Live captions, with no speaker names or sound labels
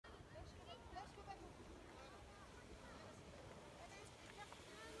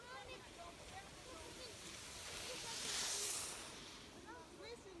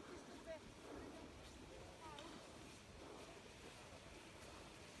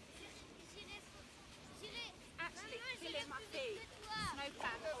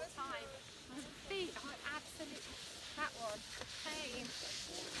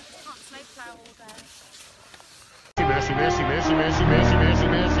Messi, Messi, Messi, Messi, Messi, Messi,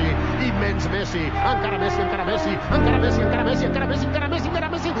 Messi, immens Messi, encara Messi, encara Messi, encara Messi, encara Messi, encara Messi, encara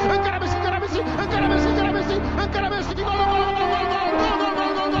Messi, encara Messi, encara Messi, encara Messi, encara Messi, encara Messi, encara Messi, gol, gol, gol, gol, gol,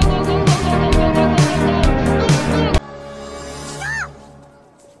 gol, gol, gol, gol, Stop!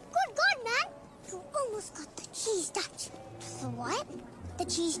 Good God, man! You almost got the cheese touch. The what? The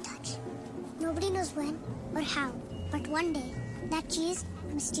cheese touch. Nobody knows when or how, but one day that cheese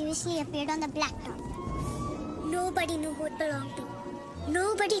mysteriously appeared on the blacktop. Nobody knew who it belonged to.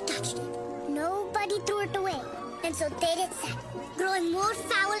 Nobody touched it. Nobody threw it away. And so there it sat, growing more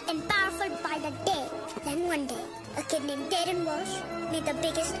foul and powerful by the day. Then one day, a kid named Darren Walsh made the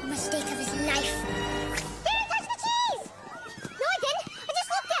biggest mistake of his life. Darren touched the cheese! No, I didn't. I just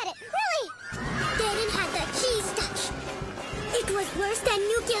looked at it. Really? Darren had the cheese touch. It was worse than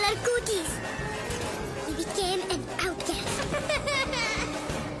nuclear cookies. He became an outcast.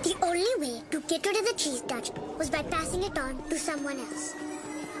 The only way to get rid of the cheese touch was by passing it on to someone else.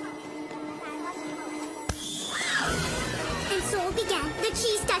 And so began the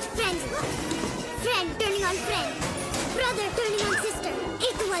cheese touch frenzy. Friend turning on friend. Brother turning on sister.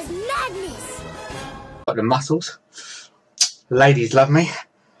 It was madness. Got the muscles. Ladies love me.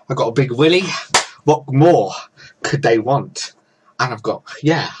 I've got a big willy. What more could they want? And I've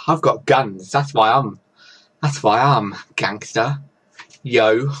got guns. That's why I'm gangster.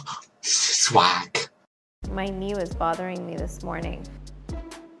 Yo, swag. My knee was bothering me this morning.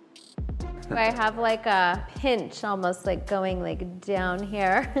 I have like a pinch, almost like going like down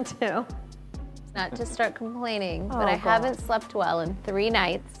here too. Not to start complaining, but I haven't slept well in 3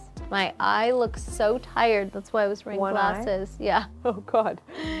 nights. My eye looks so tired. That's why I was wearing glasses. Yeah. Oh God.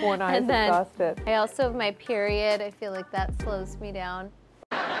 One eye is exhausted. I also have my period. I feel like that slows me down.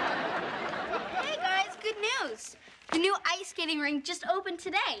 Hey guys, good news. The new ice skating rink just opened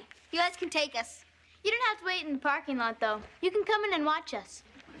today. You guys can take us. You don't have to wait in the parking lot, though. You can come in and watch us.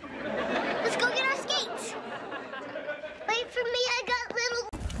 Let's go get our skates. Wait for me, I got little...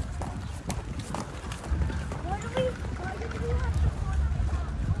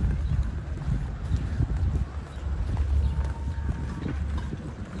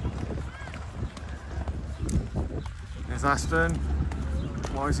 There's Aston.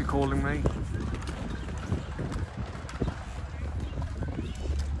 Why is he calling me?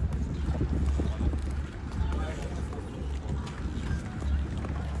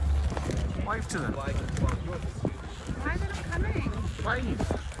 Wave to them. Why are they not coming? Wave.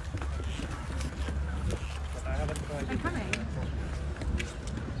 They're coming.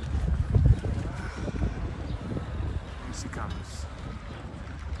 Here she comes.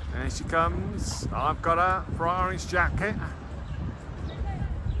 There she comes. I've got a bright orange jacket.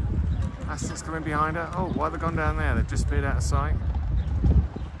 Aston's coming behind her. Oh, why have they gone down there? They've disappeared out of sight.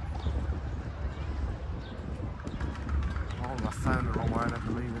 Oh, I found the wrong way. I don't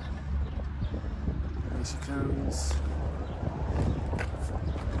believe it. Here she comes.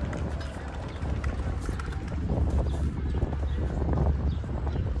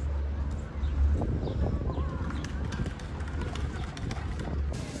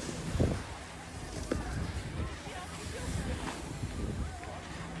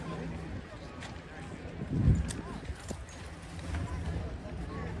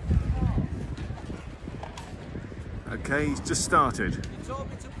 Okay, he's just started. He told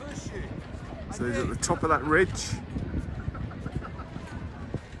me to push you. So he's at the top of that ridge.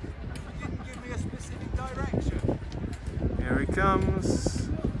 You didn't give me a specific direction. Here he comes.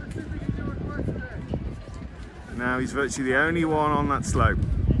 Now he's virtually the only one on that slope.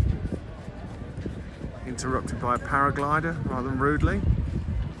 Interrupted by a paraglider, rather than rudely.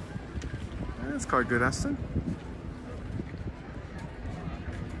 That's quite good, Aston.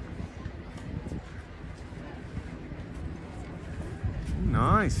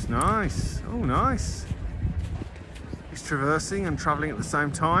 Nice, nice. Oh, nice. He's traversing and travelling at the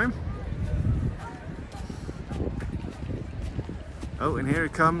same time. Oh, and here he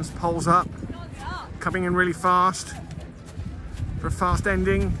comes, poles up. Coming in really fast for a fast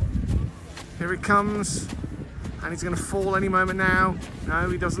ending. Here he comes. And he's going to fall any moment now. No,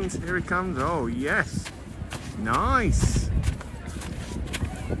 he doesn't. Here he comes. Oh, yes. Nice.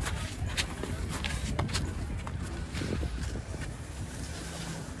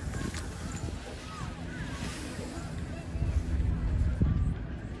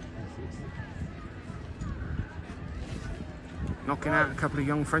 Knocking out a couple of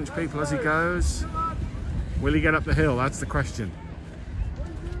young French people as he goes. Will he get up the hill? That's the question.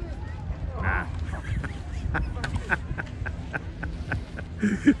 Nah.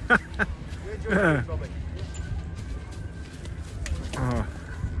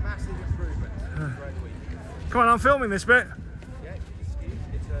 Come on, I'm filming this bit. Yeah,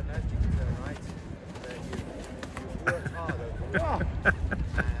 it's a nice turn right. You worked hard over it.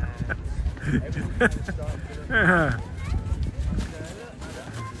 And everything kind of started to...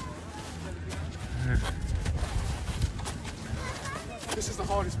 This is the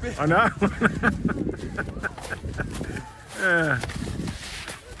hardest bit. I know. Yeah.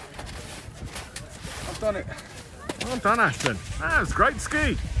 I've done it. Well done, Aston. That was great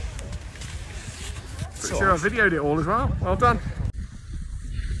ski. Pretty sure I videoed it all as well. Well done.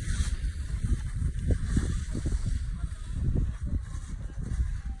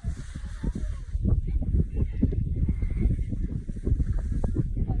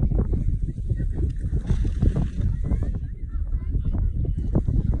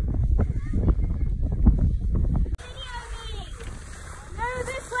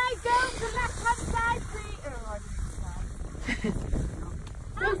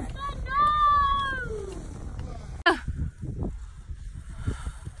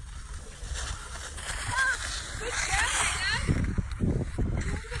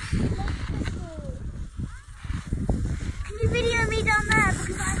 Video me down there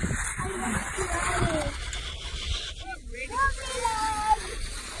because I want to ride it.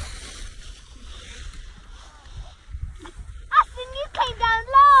 Aston, you came down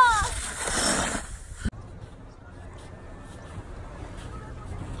last.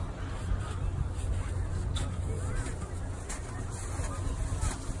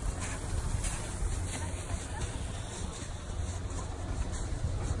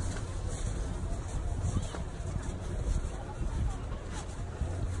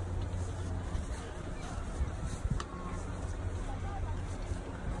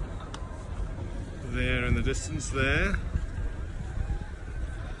 There in the distance there.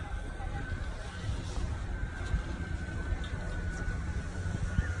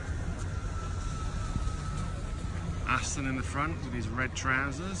 Aston in the front with his red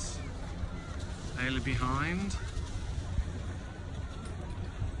trousers. Ayla behind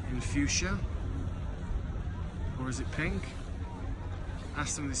in fuchsia. Or is it pink?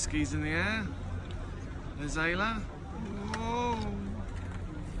 Aston with his skis in the air. There's Ayla. Whoa.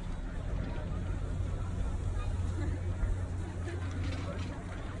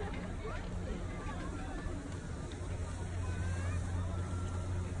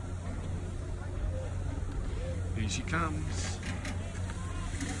 Here she comes.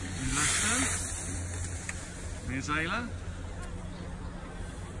 There's Aston. There's Ayla.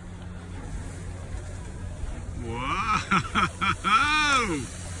 Whoa!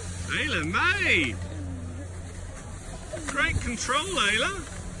 Ayla May! Great control, Ayla.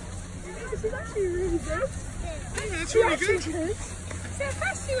 This is actually really good. Yeah, that's really good. See how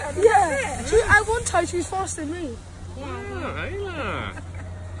fast you went? Yeah. At one time she was faster than me. Wow, Ayla.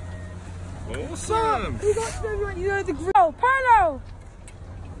 Awesome. We got to know, you know, the grill. Parallel.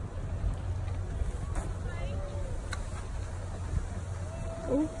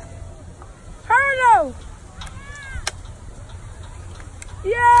 Oh. Parallel.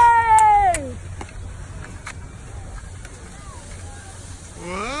 Yay!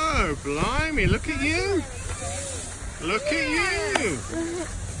 Whoa, blimey, look at you. Look at you.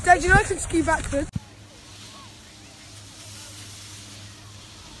 Dad, you know I can ski backwards?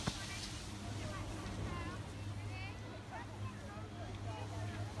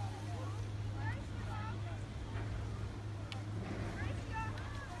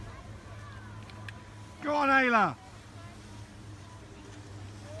 Go on, Ayla.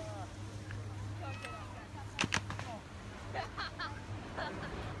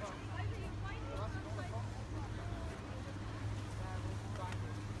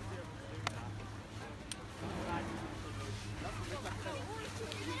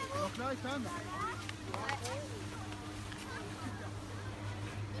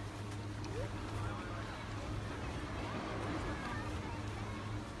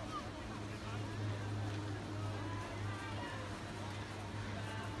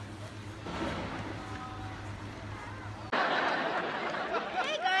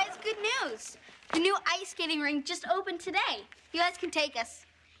 The new ice skating rink just opened today. You guys can take us.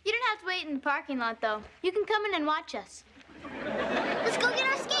 You don't have to wait in the parking lot, though. You can come in and watch us. Let's go get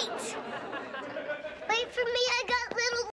our skates. Wait for me, I got